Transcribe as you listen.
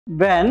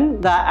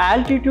When the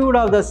altitude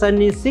of the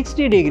sun is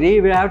 60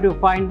 degree, we have to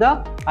find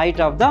the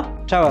height of the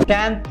tower.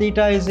 Tan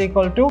theta is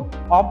equal to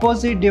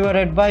opposite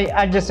divided by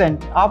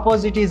adjacent.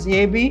 Opposite is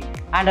AB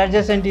and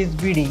adjacent is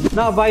BD.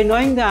 Now by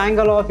knowing the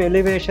angle of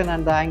elevation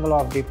and the angle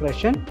of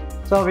depression,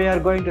 so we are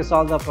going to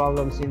solve the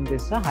problems in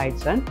this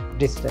heights and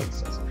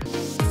distances.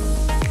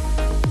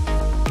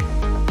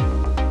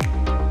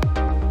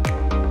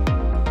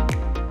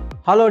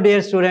 Hello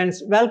dear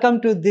students,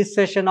 welcome to this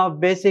session of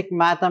Basic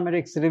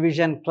Mathematics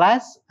Revision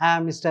class. I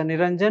am Mr.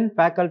 Niranjan,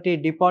 Faculty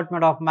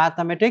Department of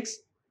Mathematics,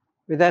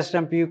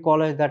 Vidhyaashram PU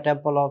College, the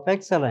Temple of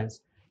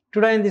Excellence.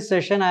 Today in this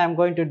session, I am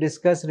going to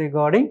discuss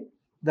regarding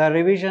the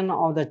revision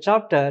of the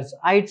chapters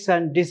heights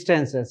and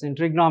distances in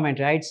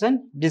trigonometry, heights and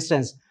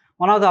distance,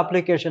 one of the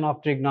application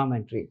of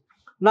trigonometry.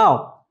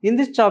 Now, in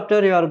this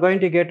chapter, you are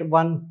going to get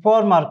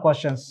 4-mark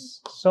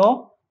questions.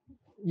 So,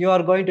 you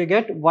are going to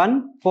get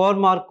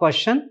 4-mark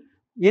question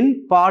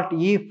in part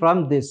E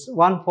from this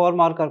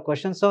 4-marker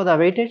question. So the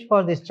weightage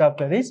for this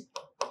chapter is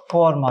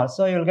 4 marks.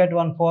 So you will get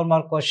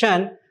 4-mark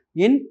question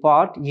in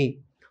part E.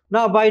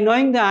 Now by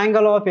knowing the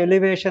angle of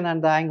elevation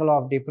and the angle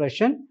of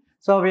depression,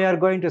 so we are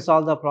going to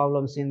solve the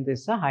problems in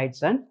this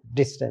heights and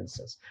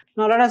distances.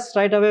 Now let us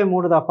straight away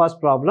move to the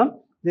first problem.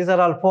 These are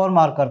all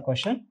 4-marker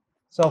question.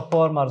 So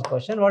 4-mark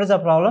question. What is the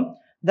problem?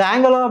 The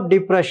angle of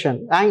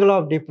depression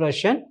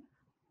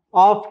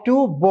of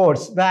two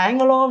boats. The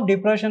angle of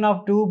depression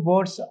of two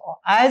boats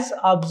as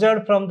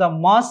observed from the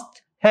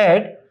mast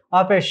head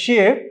of a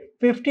ship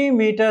 50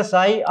 meters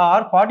high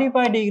are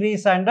 45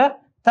 degrees and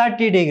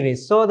 30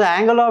 degrees. So the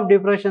angle of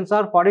depressions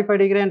are 45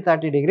 degree and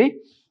 30 degree.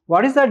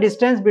 What is the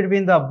distance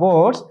between the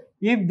boats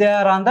if they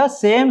are on the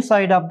same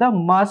side of the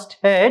mast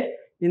head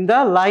in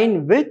the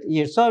line with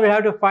it? So we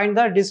have to find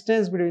the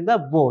distance between the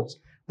boats.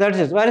 That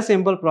is very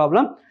simple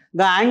problem.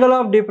 The angle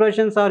of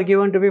depressions are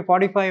given to be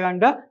 45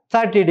 and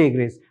 30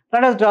 degrees.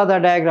 Let us draw the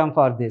diagram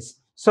for this.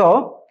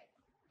 So,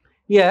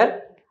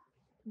 here,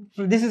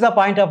 this is a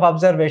point of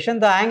observation.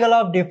 The angle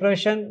of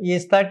depression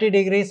is 30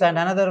 degrees and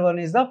another one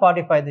is the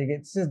 45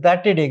 degrees. This is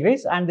 30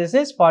 degrees and this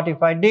is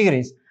 45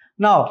 degrees.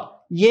 Now,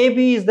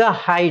 AB is the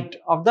height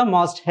of the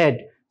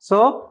masthead.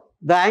 So,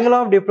 the angle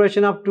of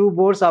depression of two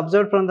boats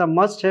observed from the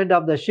masthead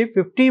of the ship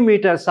 50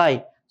 meters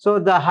high. So,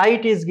 the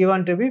height is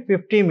given to be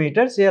 50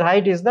 meters. Here,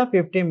 height is the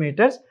 50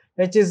 meters.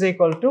 H is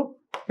equal to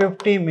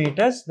 50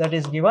 meters, that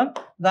is given.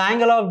 The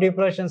angle of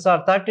depressions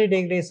are 30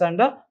 degrees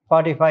and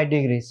 45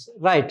 degrees,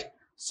 right?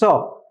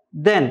 So,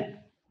 then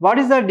what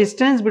is the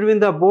distance between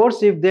the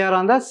boats if they are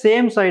on the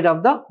same side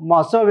of the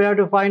mast? So, we have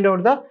to find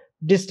out the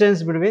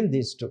distance between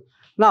these two.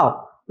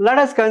 Now, let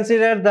us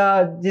consider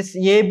this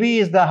AB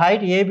is the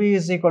height. AB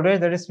is equal to,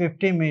 that is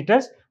 50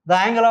 meters. The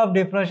angle of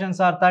depressions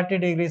are 30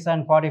 degrees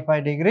and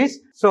 45 degrees.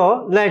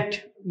 So,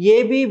 let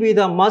AB be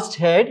the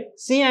masthead.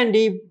 C and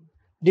D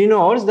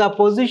denotes the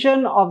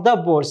position of the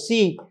boats.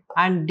 C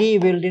and D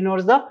will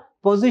denote the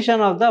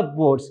position of the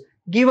boats.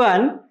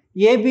 Given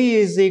AB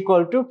is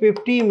equal to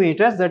 50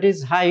 meters, that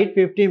is height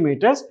 50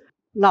 meters.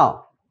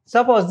 Now,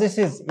 suppose this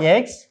is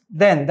X,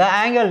 then the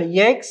angle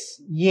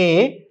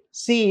XAC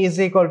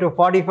is equal to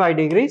 45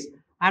 degrees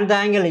and the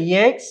angle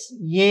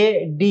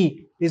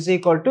XAD is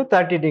equal to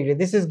 30 degrees.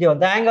 This is given.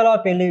 The angle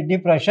of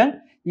depression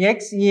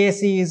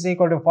XAC is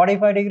equal to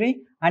 45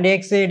 degree and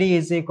XAD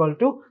is equal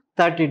to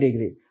 30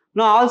 degree.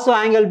 Now also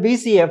angle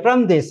BCA,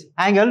 from this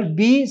angle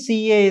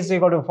BCA is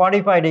equal to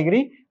 45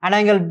 degree and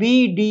angle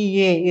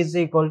BDA is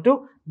equal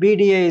to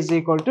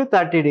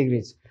 30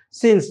 degrees.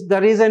 Since the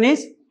reason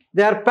is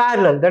they are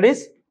parallel, that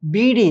is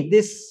BD,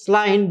 this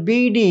line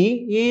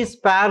BD is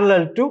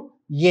parallel to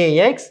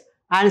AX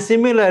and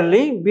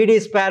similarly BD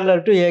is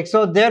parallel to AX.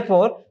 So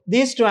therefore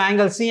these two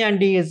angles C and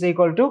D is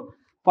equal to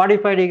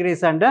 45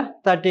 degrees and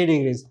 30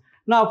 degrees.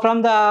 Now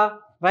from the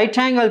right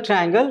angle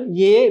triangle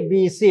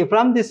ABC,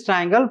 from this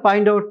triangle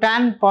find out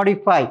tan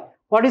 45.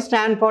 What is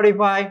tan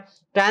 45?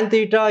 Tan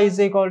theta is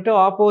equal to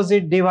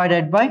opposite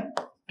divided by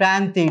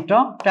tan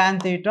theta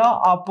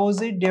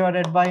opposite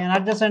divided by an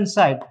adjacent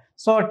side.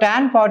 So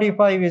tan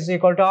 45 is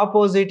equal to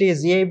opposite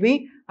is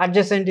AB,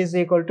 adjacent is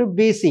equal to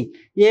BC.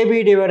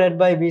 AB divided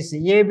by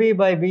BC. AB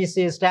by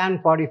BC is tan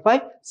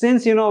 45.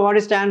 Since you know what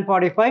is tan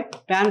 45,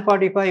 tan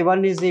 45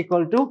 1 is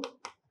equal to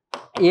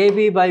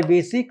AB by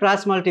BC,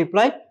 cross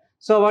multiply.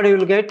 So what you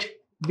will get?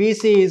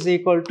 BC is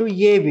equal to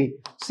AB.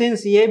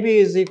 Since AB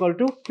is equal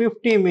to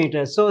 50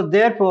 meters. So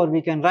therefore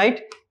we can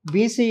write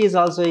BC is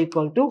also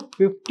equal to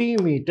 50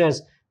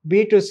 meters.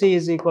 B to C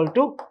is equal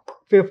to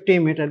 50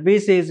 meters.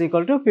 BC is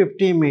equal to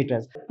 50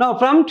 meters. Now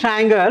from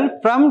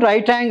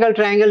right angle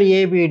triangle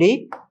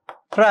ABD,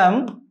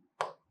 from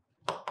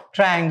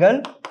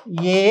triangle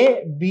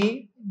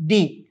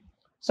ABD.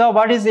 So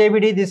what is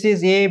ABD? This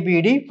is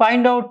ABD.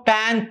 Find out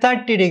tan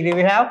 30 degree.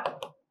 We have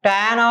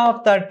tan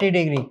of 30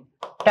 degree.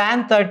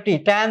 Tan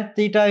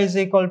theta is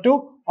equal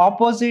to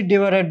opposite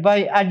divided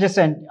by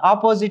adjacent.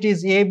 Opposite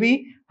is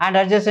AB and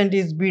adjacent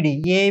is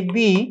BD.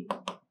 AB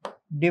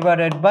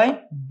divided by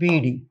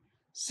BD.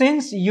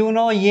 Since you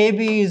know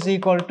AB is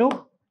equal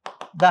to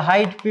the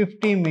height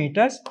 50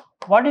 meters,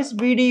 What is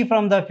BD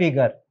from the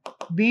figure?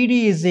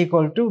 BD is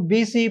equal to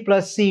BC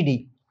plus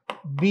CD.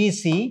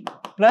 BC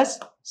plus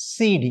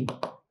CD.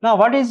 Now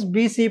what is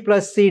BC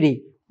plus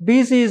CD?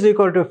 BC is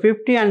equal to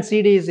 50 and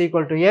CD is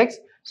equal to X.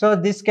 So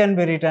this can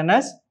be written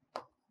as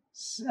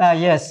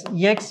yes,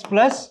 X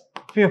plus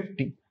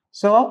 50.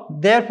 So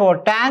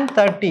therefore tan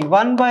 30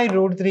 1 by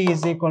root 3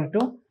 is equal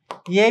to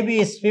AB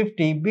is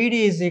 50, BD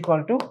is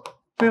equal to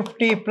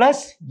 50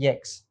 plus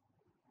X.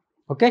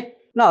 Okay.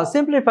 Now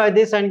simplify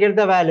this and get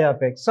the value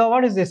of X. So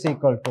what is this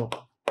equal to?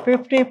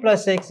 50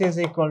 plus X is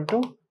equal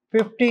to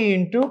 50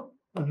 into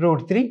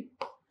root 3.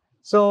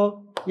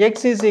 So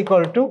X is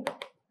equal to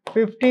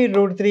 50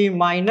 root 3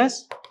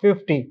 minus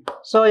 50.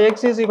 So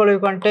X is equal to, you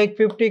can take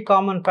 50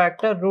 common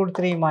factor, root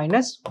 3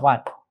 minus 1.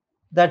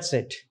 That's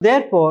it.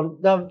 Therefore,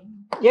 the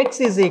X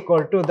is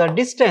equal to the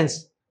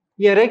distance.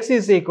 Here X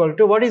is equal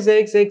to, what is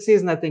X? X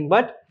is nothing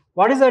but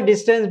what is the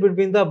distance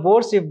between the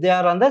boards if they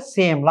are on the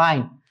same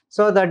line.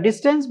 So the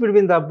distance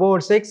between the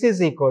boards, X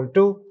is equal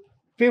to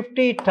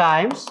 50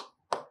 times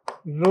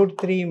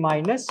root 3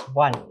 minus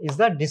 1 is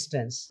the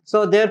distance.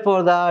 So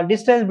therefore the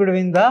distance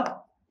between the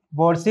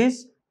boards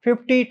is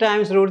 50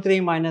 times root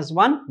 3 minus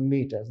 1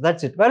 meters.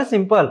 That's it. Very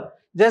simple.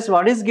 Just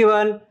what is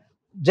given,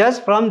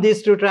 just from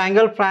these two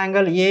triangle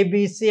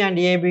ABC and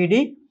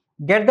ABD,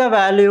 get the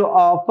value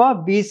of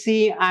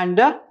BC and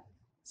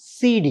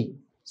CD.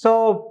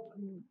 So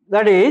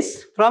that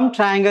is from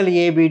triangle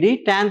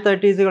ABD, tan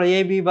 30 is equal to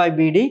AB by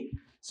BD.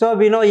 So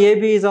we know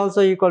AB is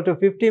also equal to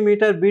 50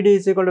 meter, BD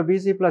is equal to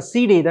BC plus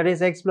CD, that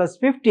is X plus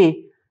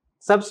 50.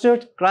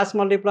 Substitute, cross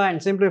multiply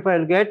and simplify,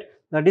 will get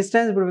the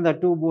distance between the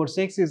two boards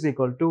X is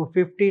equal to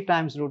 50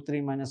 times root 3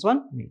 minus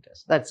 1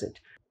 meters. That's it.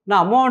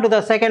 Now move on to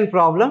the second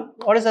problem.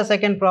 What is the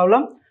second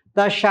problem?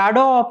 The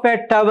shadow of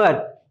a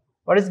tower.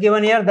 What is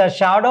given here? The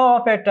shadow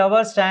of a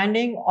tower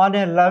standing on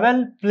a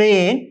level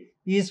plane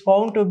is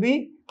found to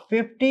be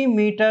 50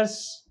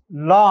 meters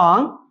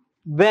long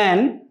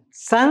when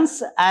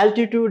sun's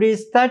altitude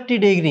is 30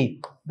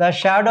 degree. The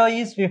shadow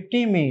is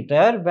 50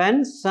 meter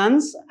when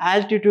sun's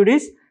altitude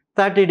is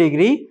 30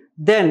 degree.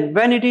 Then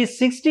when it is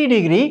 60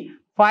 degree,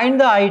 find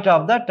the height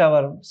of the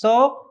tower.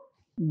 So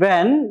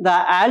when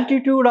the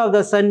altitude of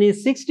the sun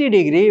is 60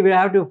 degree, we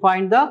have to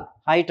find the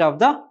height of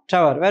the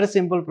tower. Very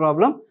simple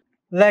problem.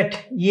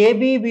 Let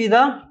AB be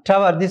the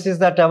tower. This is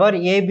the tower.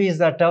 AB is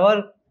the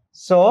tower.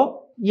 So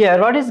here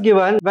what is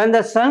given? When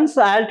the sun's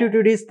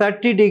altitude is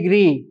 30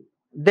 degree,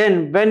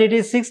 then when it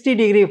is 60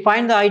 degree,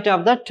 find the height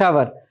of the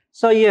tower.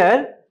 So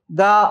here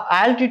the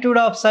altitude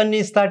of sun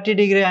is 30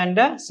 degree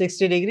and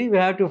 60 degree. We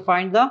have to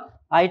find the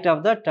height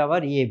of the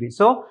tower AB.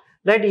 So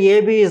let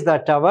AB is the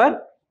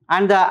tower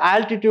and the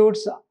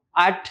altitudes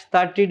at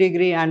 30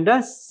 degree and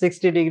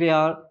 60 degree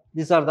are,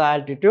 these are the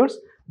altitudes.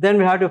 Then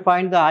we have to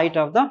find the height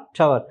of the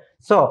tower.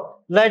 So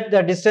let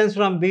the distance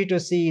from B to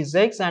C is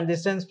X and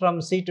distance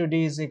from C to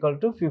D is equal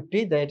to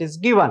 50, that is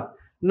given.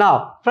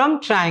 Now from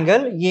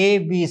triangle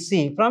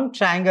ABC, from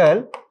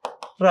triangle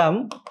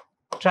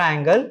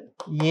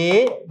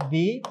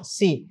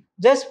ABC,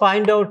 just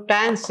find out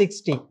tan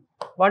 60.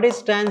 What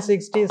is tan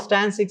 60?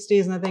 Tan 60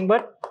 is nothing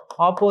but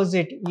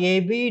opposite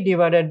AB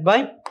divided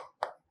by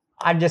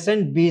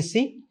adjacent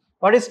BC.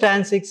 What is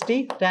tan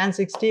 60? Tan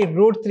 60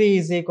 root 3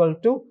 is equal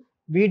to,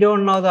 we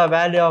don't know the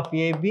value of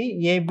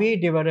AB, AB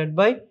divided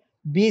by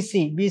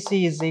BC,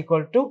 BC is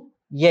equal to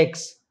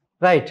X,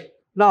 right?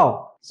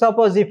 Now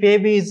suppose if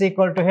AB is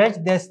equal to H,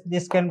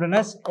 this can be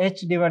as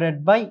H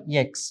divided by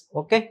X,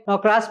 okay? Now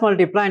cross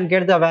multiply and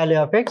get the value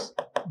of X.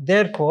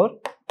 Therefore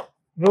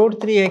root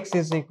 3x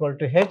is equal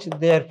to H,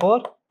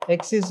 therefore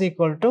X is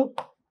equal to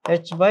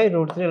H by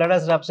root 3. Let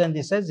us represent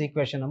this as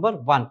equation number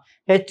 1.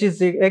 X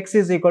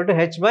is equal to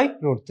H by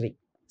root 3.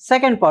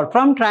 Second part,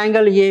 from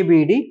triangle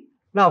ABD.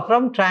 Now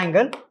from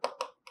triangle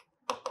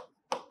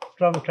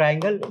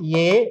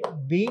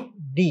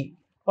ABD,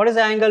 what is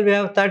the angle? We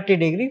have 30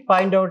 degree.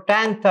 Find out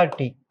tan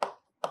 30.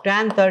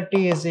 Tan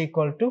 30 is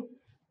equal to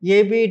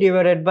AB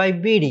divided by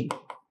BD.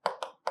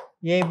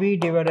 AB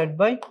divided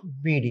by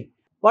BD.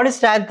 What is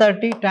tan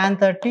 30? Tan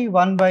 30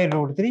 1 by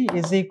root 3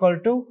 is equal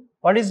to,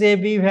 what is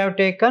AB we have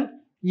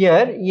taken?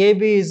 Here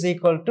AB is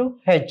equal to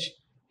H.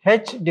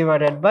 H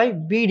divided by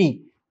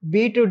BD.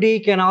 B to D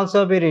can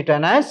also be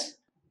written as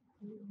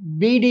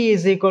BD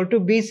is equal to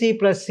BC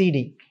plus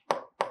CD.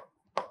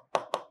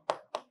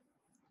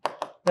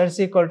 That's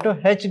equal to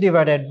H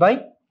divided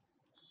by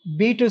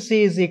B to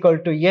C is equal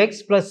to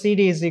X plus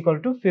CD is equal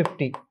to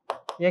 50.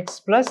 X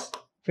plus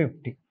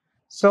 50.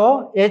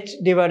 So H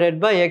divided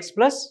by X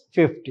plus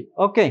 50.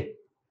 Okay.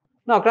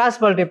 Now cross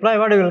multiply,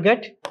 what we will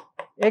get?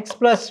 X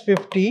plus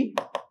 50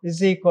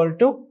 is equal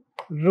to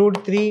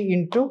root 3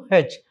 into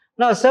H.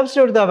 Now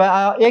substitute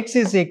the X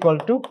is equal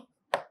to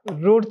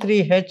root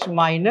 3H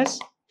minus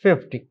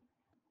 50.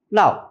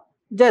 Now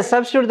just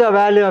substitute the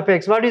value of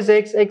X. What is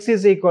X? X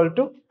is equal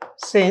to,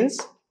 since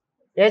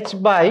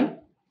H by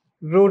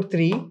root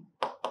 3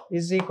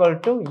 is equal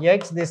to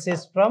X, this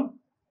is from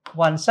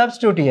 1,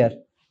 substitute here.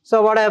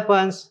 So what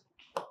happens?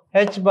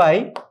 H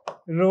by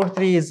root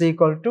 3 is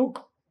equal to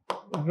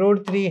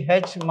root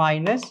 3H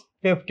minus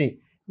 50.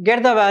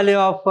 get the value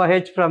of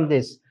h from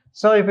this.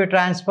 So if you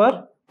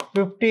transfer,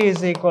 50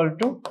 is equal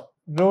to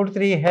root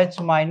 3 h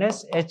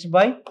minus h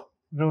by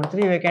root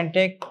 3. We can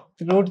take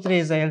root 3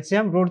 is the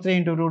LCM. Root 3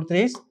 into root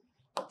 3 is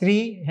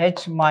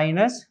 3h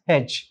minus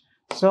h.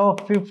 So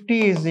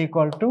 50 is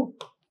equal to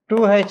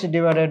 2h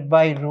divided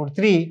by root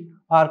 3,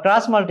 or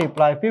cross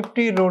multiply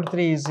 50 root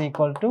 3 is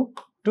equal to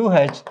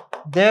 2h.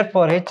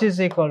 Therefore h is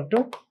equal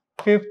to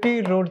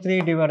 50 root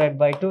 3 divided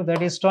by 2,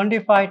 that is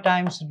 25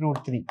 times root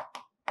 3.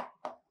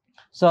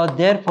 So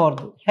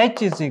therefore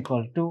h is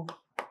equal to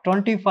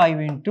 25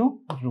 into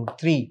root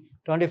 3,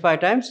 25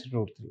 times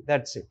root 3,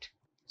 that's it.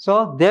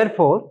 So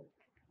therefore,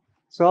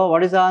 so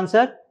what is the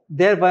answer?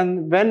 There,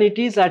 when it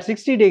is at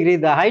 60 degree,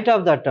 the height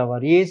of the tower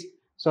is,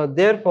 so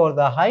therefore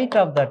the height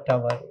of the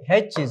tower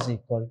h is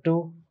equal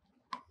to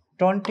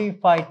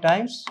 25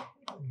 times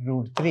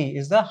root 3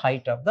 is the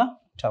height of the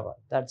tower.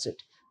 That's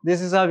it. This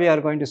is how we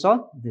are going to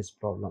solve this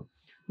problem.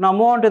 Now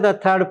move on to the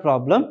third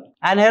problem.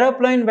 An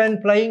aeroplane,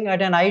 when flying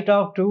at an height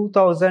of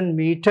 2000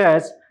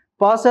 meters,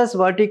 passes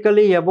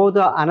vertically above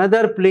the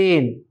another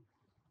plane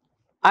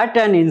at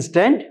an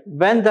instant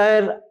when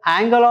their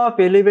angle of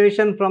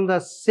elevation from the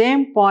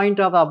same point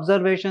of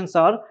observations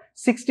are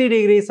 60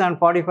 degrees and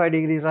 45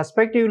 degrees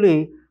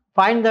respectively.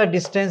 Find the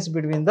distance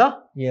between the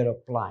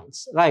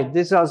aeroplanes. Right,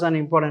 this is also an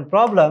important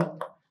problem.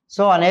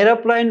 So an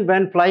aeroplane,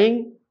 when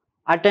flying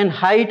at an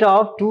height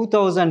of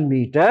 2000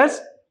 meters,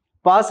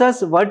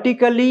 passes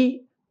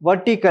vertically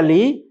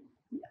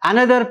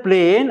another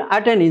plane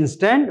at an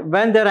instant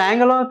when their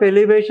angle of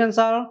elevations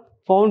are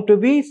found to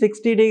be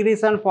 60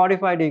 degrees and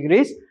 45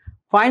 degrees.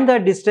 Find the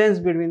distance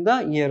between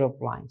the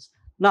aeroplanes.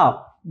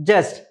 Now,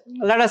 just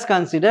let us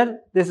consider,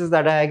 this is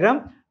the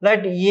diagram.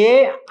 Let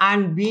A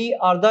and B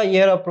are the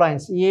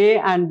aeroplanes, A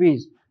and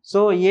B.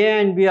 So,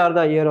 A and B are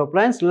the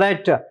aeroplanes.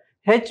 Let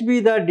H be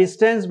the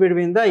distance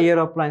between the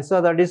aeroplanes.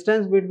 So, the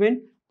distance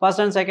between first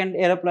and second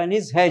aeroplane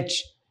is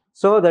H.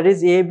 So, that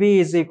is AB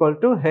is equal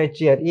to H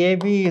here.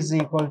 AB is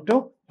equal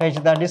to H.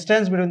 The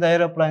distance between the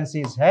aeroplanes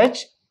is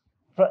H.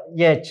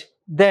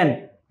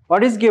 Then,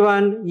 what is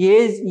given?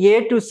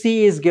 A to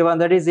C is given,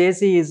 that is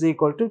AC is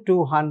equal to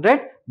 200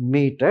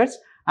 meters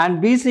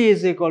and BC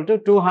is equal to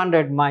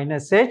 200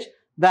 minus H.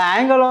 The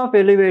angle of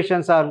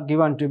elevations are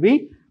given to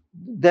be,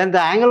 then the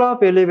angle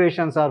of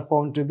elevations are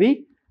found to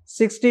be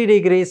 60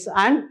 degrees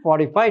and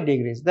 45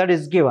 degrees, that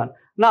is given.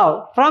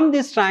 Now, from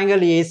this triangle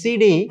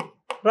ACD,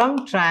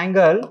 from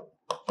triangle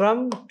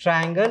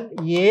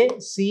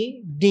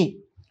ACD,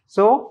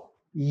 so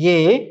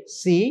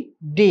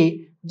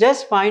ACD,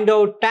 just find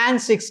out tan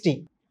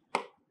 60.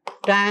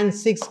 Tan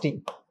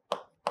 60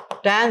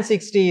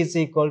 is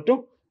equal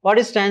to, what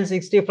is tan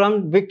 60?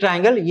 From big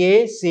triangle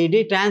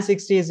ACD, tan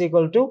 60 is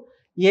equal to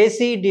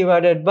AC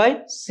divided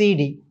by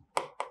CD.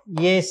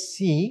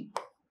 AC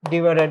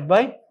divided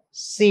by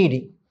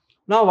CD.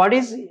 Now what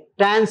is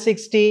tan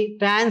 60?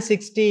 Tan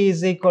 60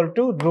 is equal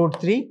to root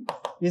 3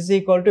 is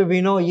equal to,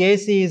 we know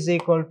AC is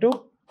equal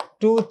to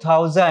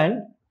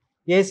 2000.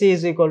 AC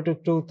is equal to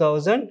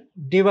 2000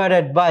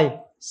 divided by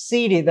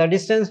CD. The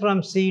distance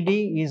from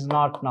CD is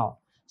not known.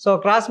 So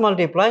cross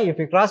multiply, if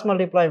you cross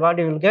multiply, what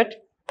you will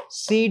get?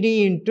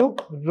 CD into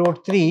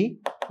root 3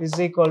 is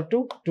equal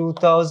to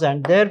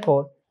 2000.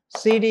 Therefore,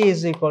 CD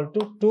is equal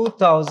to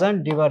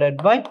 2000 divided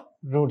by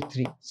root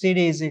 3.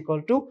 CD is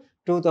equal to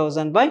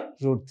 2000 by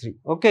root 3.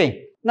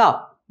 Okay.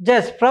 Now,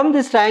 just from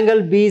this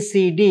triangle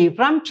BCD,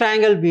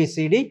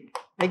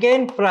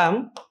 again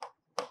from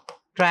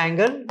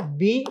triangle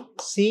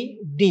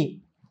BCD,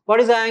 what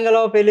is the angle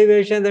of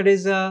elevation? That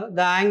is, the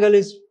angle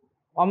is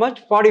how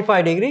much?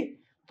 45 degree.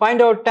 Find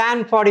out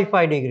tan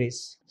 45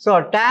 degrees.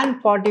 So, tan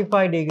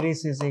 45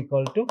 degrees is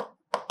equal to,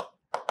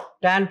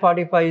 tan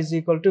 45 is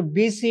equal to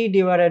BC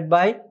divided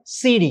by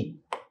CD.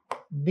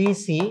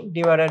 BC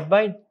divided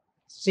by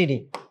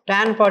CD.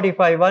 Tan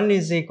 45, 1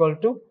 is equal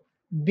to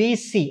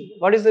BC.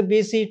 What is the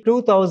BC?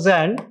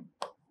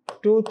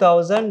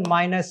 2000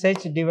 minus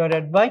H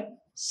divided by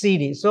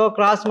CD. So,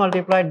 cross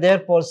multiplied,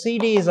 therefore,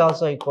 CD is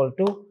also equal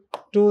to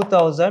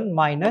 2000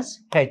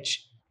 minus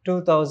H.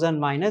 2000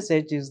 minus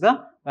H is the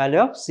value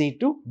of C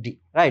to D,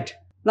 right.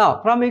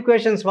 Now, from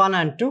equations 1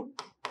 and 2,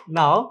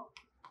 now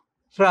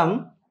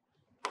from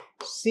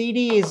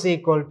CD is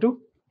equal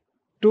to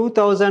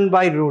 2000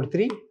 by root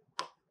 3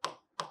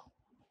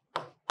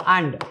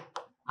 and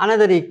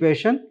another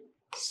equation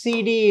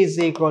CD is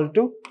equal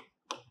to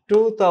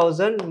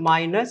 2000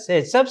 minus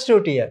H.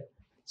 Substitute here.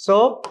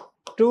 So,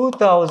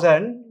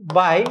 2000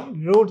 by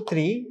root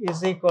 3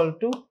 is equal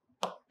to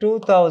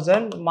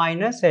 2000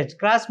 minus H.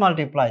 Cross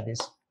multiply this.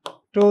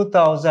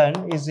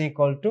 2000 is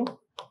equal to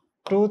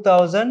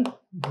 2000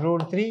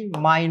 root 3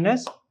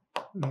 minus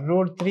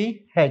root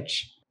 3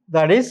 H.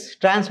 That is,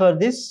 transfer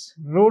this,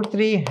 root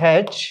 3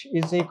 H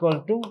is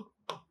equal to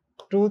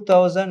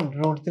 2000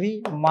 root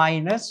 3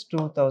 minus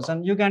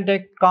 2000. You can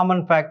take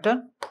common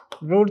factor.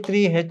 Root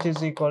 3 H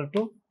is equal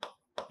to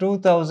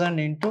 2000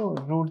 into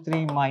root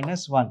 3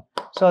 minus 1.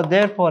 So,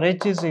 therefore,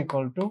 H is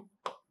equal to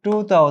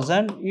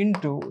 2000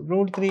 into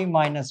root 3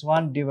 minus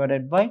 1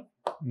 divided by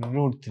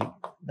root 3.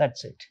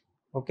 That's it.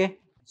 Okay.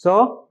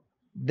 So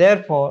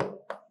therefore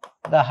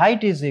the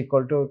height is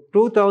equal to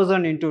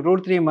 2000 into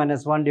root 3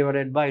 minus 1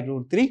 divided by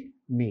root 3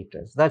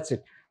 meters. That's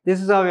it. This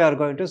is how we are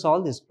going to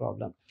solve this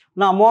problem.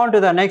 Now move on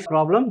to the next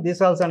problem. This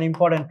is also an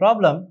important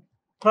problem.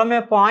 From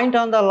a point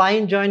on the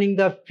line joining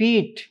the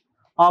feet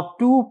of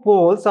two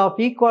poles of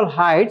equal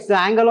heights, the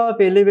angle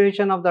of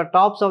elevation of the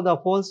tops of the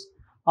poles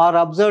are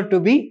observed to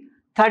be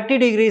 30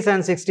 degrees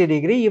and 60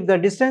 degrees. If the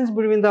distance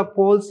between the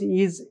poles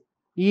is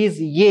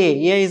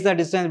A is the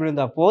distance between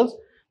the poles,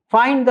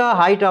 find the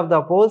height of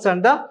the poles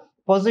and the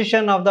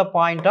position of the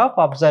point of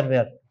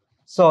observer.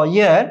 So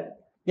here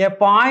a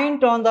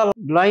point on the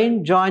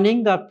line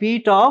joining the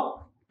feet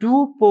of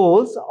two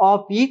poles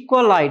of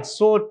equal heights.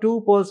 So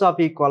two poles of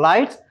equal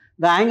heights,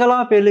 the angle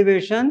of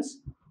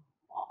elevations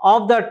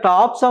of the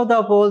tops of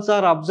the poles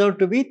are observed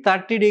to be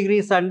 30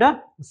 degrees and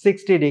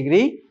 60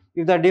 degrees.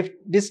 If the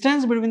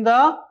distance between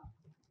the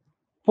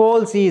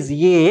poles is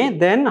A,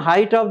 then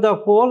height of the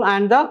pole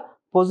and the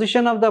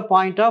position of the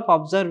point of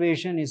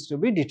observation is to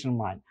be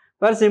determined.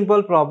 Very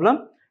simple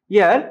problem.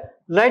 Here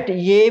let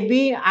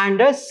AB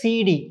and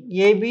CD,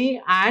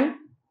 AB and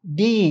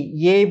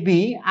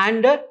DE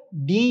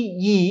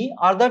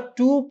are the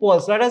two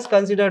poles. Let us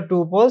consider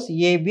two poles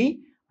AB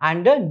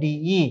and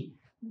DE.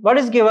 What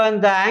is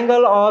given? The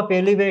angle of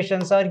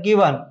elevations are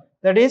given.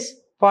 That is,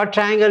 for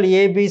triangle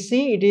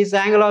ABC, it is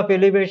angle of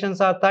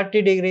elevations are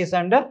 30 degrees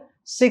and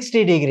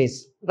 60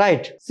 degrees.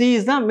 Right. C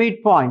is the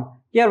midpoint.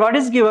 Here what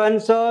is given?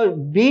 So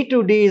B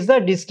to D is the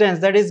distance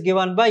that is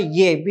given by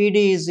A.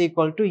 BD is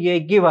equal to A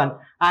given,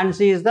 and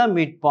C is the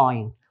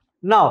midpoint.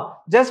 Now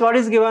just what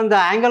is given? The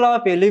angle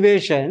of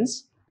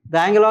elevations. The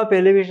angle of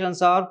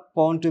elevations are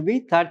found to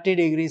be 30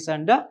 degrees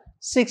and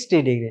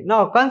 60 degrees.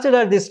 Now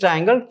consider this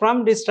triangle.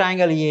 From this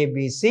triangle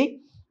ABC,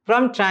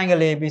 from triangle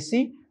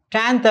ABC,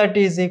 tan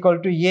 30 is equal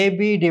to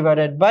AB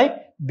divided by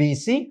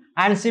BC,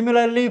 and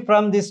similarly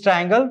from this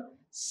triangle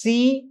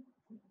CED,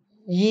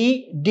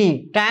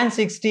 tan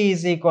 60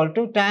 is equal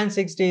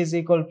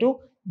to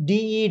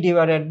DE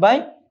divided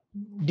by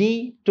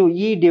D to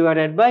E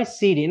divided by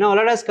CD. Now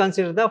let us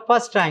consider the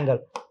first triangle.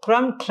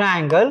 From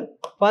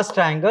first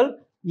triangle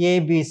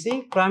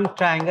ABC, from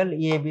triangle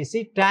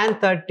ABC, tan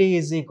 30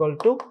 is equal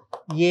to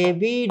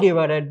AB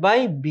divided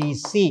by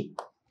BC.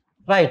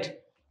 Right.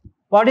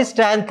 What is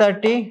tan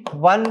 30?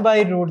 1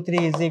 by root 3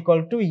 is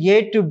equal to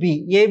A to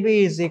B.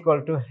 AB is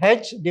equal to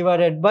H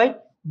divided by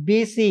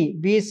BC.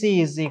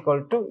 BC is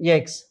equal to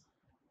X.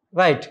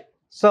 Right.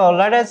 So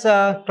let us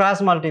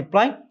cross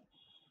multiply.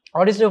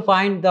 What is to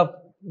find the,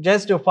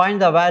 just to find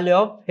the value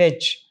of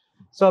H.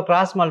 So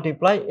cross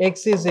multiply.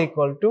 X is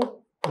equal to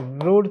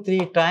root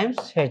 3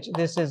 times H.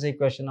 This is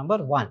equation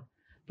number 1.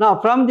 Now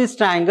from this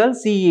triangle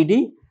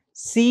CED,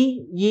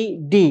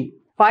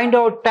 find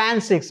out tan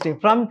 60.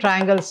 From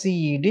triangle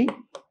CED,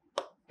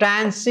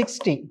 tan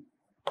 60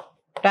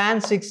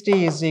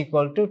 is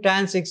equal to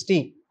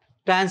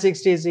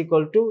is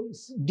equal to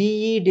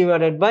DE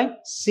divided by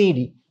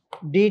CD.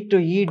 D to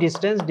E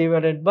distance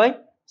divided by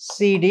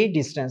CD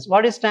distance.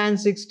 What is tan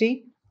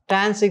 60?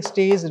 Tan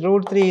 60 is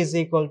root 3 is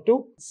equal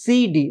to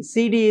CD.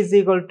 CD is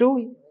equal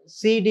to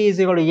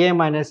A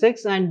minus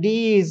X, and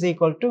DE is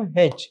equal to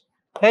H.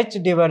 H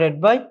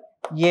divided by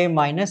A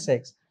minus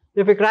X.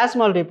 If we cross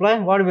multiply,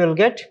 what we will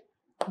get?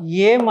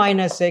 A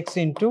minus X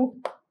into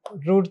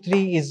root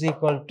 3 is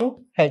equal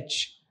to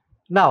H.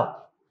 Now,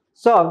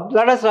 so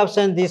let us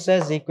represent this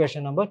as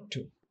equation number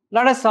 2.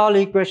 Let us solve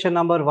equation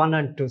number 1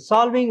 and 2.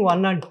 Solving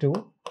 1 and 2.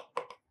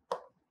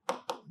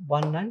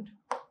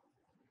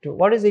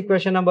 What is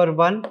equation number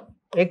 1?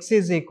 X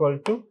is equal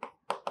to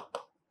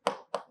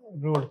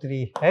root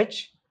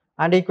 3H.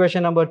 And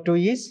equation number 2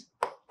 is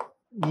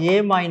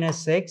A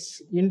minus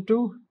X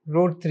into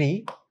root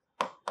 3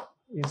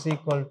 is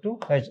equal to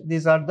H.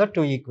 These are the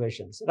two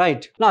equations,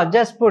 right? Now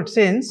just put,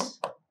 since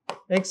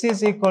X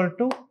is equal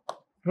to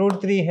root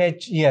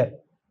 3H here.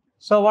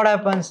 So what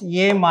happens?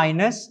 A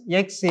minus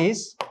X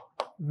is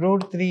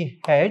root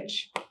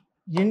 3H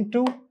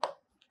into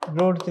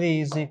root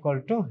 3 is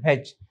equal to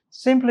H.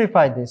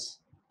 Simplify this.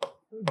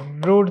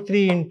 Root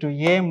 3 into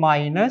A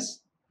minus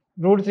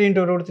root 3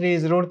 into root 3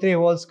 is root 3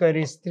 whole square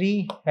is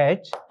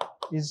 3H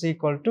is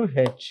equal to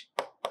H.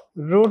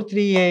 Root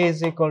 3A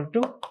is equal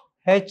to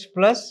H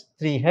plus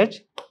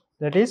 3H,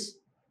 that is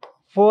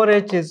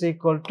 4H is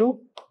equal to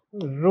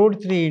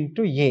root 3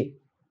 into A.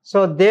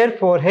 So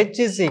therefore H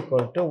is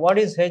equal to, what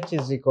is H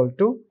is equal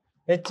to?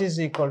 H is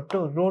equal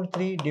to root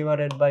 3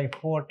 divided by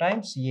 4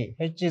 times A.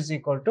 H is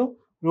equal to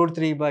root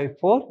 3 by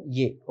 4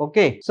 A.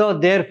 Okay. So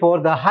therefore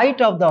the height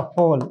of the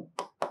pole,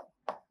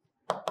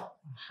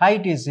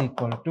 height is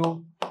equal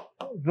to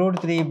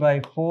root 3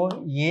 by 4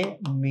 A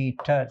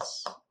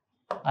meters.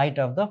 Height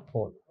of the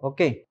pole.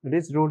 Okay. It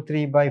is root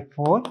 3 by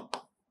 4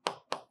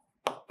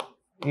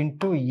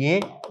 into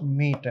A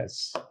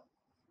meters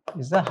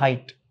is the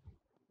height.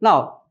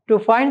 Now to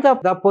find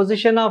the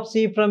position of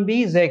C from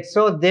B is X.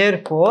 So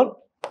therefore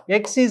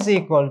X is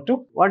equal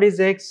to, what is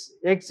X?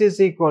 X is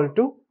equal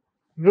to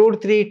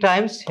root 3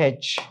 times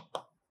H.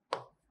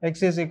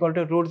 X is equal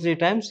to root 3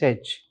 times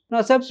H.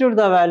 Now substitute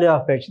the value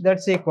of H.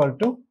 That's equal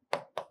to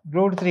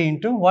root 3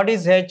 into what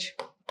is h?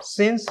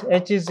 Since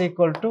h is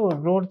equal to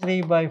root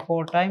 3 by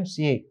 4 times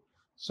a.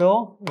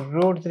 So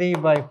root 3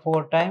 by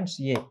 4 times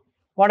a.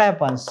 What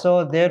happens?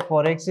 So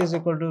therefore x is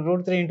equal to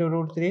root 3 into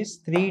root 3 is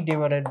 3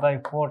 divided by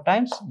 4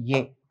 times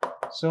a.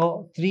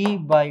 So 3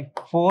 by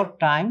 4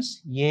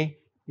 times a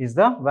is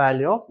the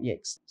value of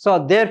x.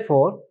 So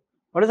therefore,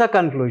 what is the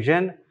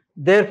conclusion?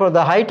 Therefore,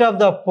 the height of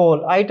the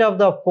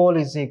pole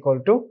is equal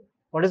to,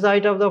 what is the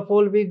height of the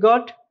pole we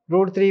got?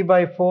 Root 3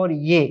 by 4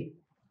 a.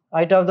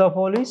 Height of the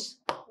pole is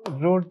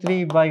root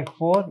 3 by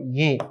 4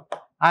 a.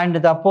 And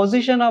the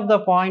position of the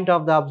point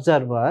of the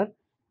observer,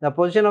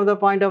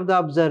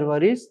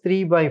 is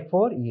 3 by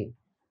 4 a.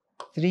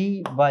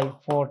 3 by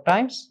 4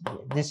 times a.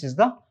 This is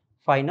the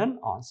final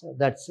answer.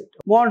 That's it.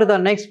 Move on to the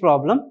next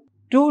problem.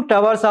 Two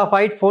towers of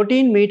height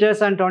 14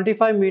 meters and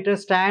 25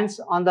 meters stands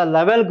on the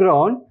level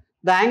ground.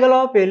 The angle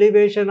of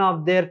elevation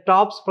of their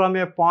tops from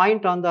a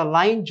point on the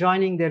line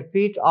joining their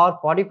feet are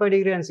 45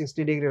 degree and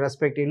 60 degree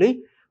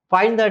respectively.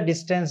 Find the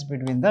distance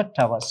between the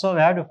towers. So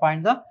we have to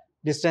find the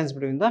distance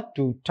between the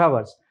two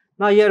towers.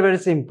 Now here very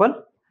simple.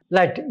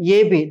 Let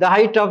AB, the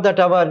height of the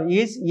tower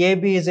is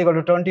AB is equal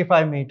to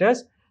 25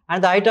 meters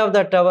and the height of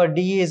the tower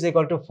D is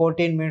equal to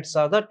 14 meters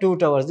of the two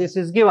towers. This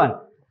is given.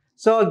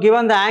 So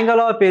given the angle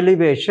of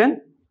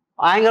elevation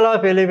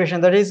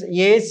that is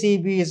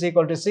ACB is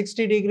equal to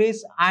 60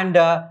 degrees and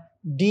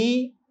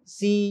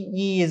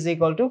DCE is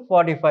equal to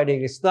 45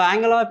 degrees. The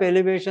angle of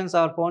elevations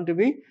are found to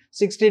be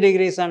 60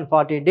 degrees and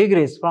 40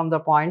 degrees from the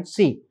point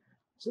C.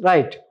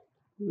 Right.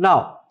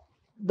 Now,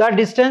 the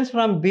distance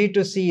from B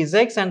to C is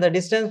x and the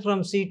distance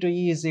from C to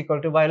E is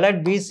equal to y.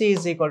 Let BC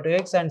is equal to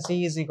x and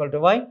C is equal to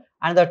y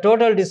and the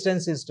total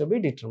distance is to be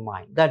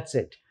determined. That's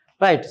it.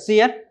 Right. See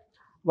here.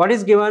 What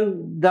is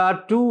given?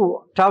 The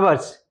two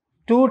towers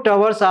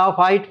of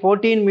height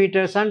 14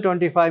 meters and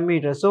 25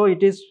 meters. So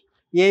it is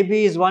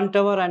AB is one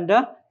tower and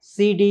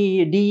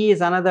DE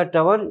is another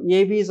tower.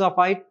 AB is of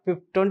height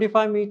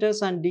 25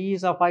 meters and DE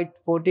is of height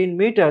 14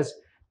 meters.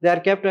 They are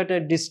kept at a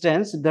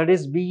distance, that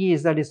is BE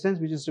is the distance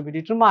which is to be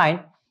determined.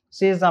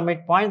 C is the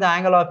midpoint. The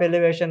angle of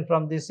elevation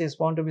from this is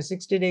found to be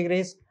 60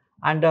 degrees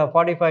and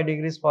 45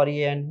 degrees for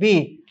A and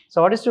B.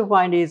 So what is to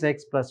find is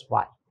x plus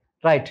y.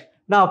 Right.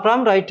 Now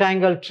from right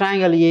angle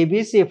triangle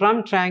ABC,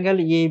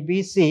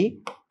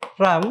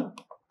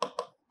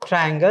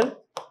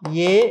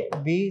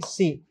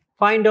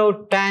 find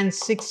out tan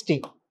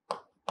 60.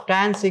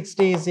 Tan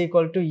 60 is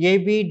equal to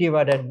AB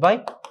divided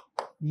by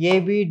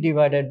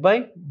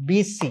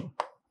BC.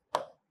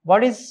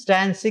 What is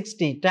tan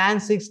 60? Tan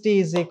 60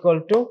 is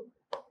equal to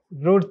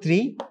root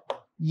 3.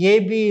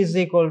 AB is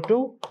equal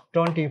to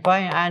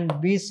 25 and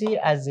BC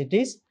as it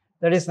is.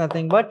 That is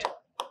nothing but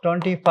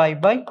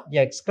 25 by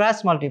x.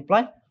 Cross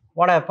multiply.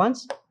 What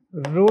happens?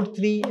 Root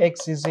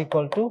 3x is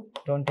equal to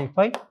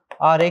 25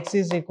 or x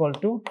is equal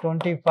to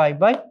 25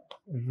 by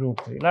root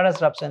 3. Let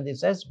us represent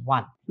this as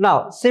 1.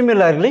 Now,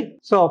 similarly,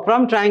 so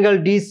from triangle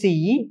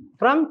DCE,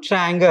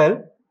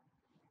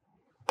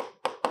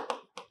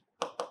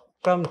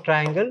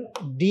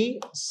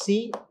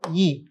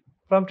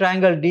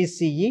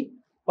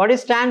 what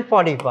is tan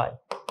 45?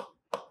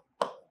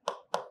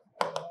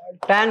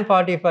 Tan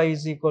 45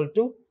 is equal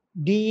to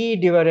DE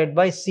divided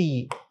by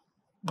CE.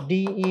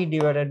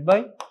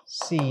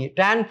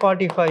 Tan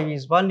 45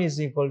 is 1 is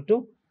equal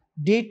to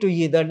D to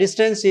E. The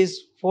distance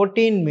is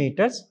 14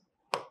 meters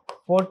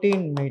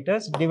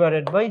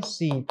divided by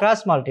CE.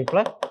 Cross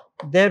multiply.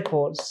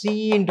 Therefore,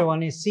 CE into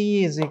 1 is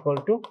CE is equal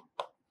to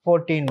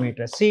 14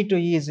 meters. C to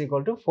E is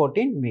equal to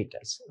 14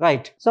 meters.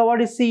 Right. So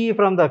what is CE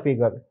from the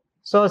figure?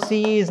 So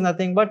CE is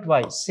nothing but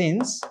y.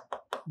 Since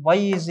y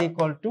is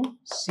equal to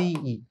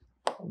CE,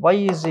 y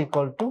is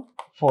equal to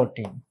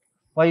 14.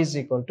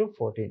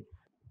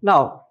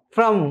 Now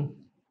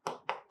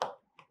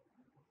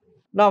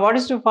what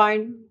is to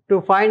find?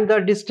 To find the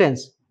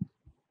distance.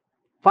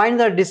 Find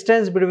the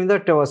distance between the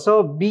towers.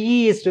 So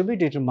BE is to be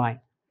determined.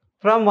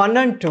 From 1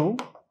 and 2,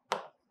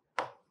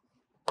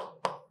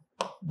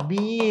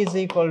 BE is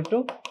equal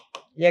to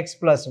x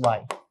plus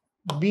y.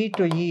 B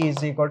to E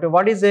is equal to,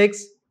 what is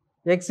x?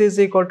 X is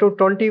equal to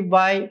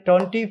 25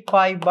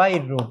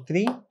 by root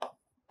 3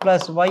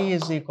 plus y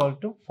is equal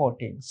to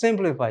 14.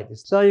 Simplify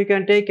this. So you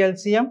can take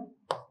LCM.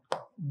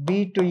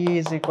 B to E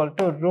is equal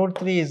to root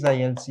 3 is the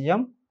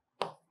LCM.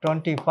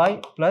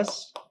 25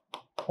 plus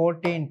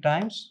 14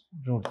 times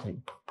root 3.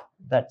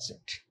 That's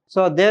it.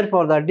 So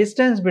therefore the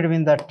distance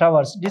between the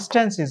towers,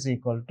 distance is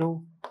equal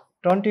to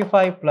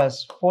 25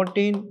 plus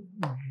 14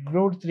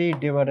 root 3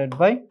 divided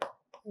by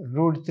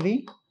root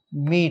 3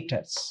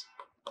 meters.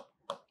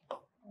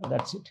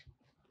 That's it.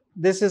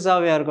 This is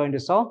how we are going to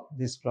solve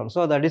this problem.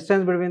 So the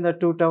distance between the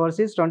two towers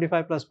is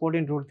 25 plus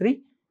 14 root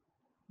 3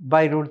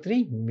 by root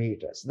 3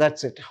 meters.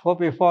 That's it.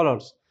 Hope you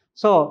followed.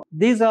 So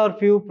these are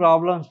few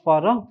problems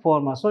for a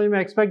 4 marks. So you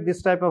may expect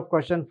this type of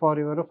question for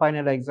your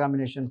final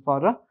examination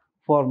for a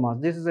 4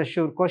 marks. This is a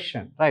sure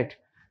question, right?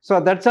 So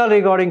that's all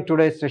regarding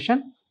today's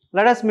session.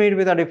 Let us meet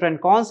with a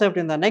different concept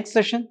in the next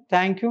session.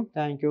 Thank you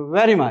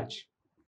very much.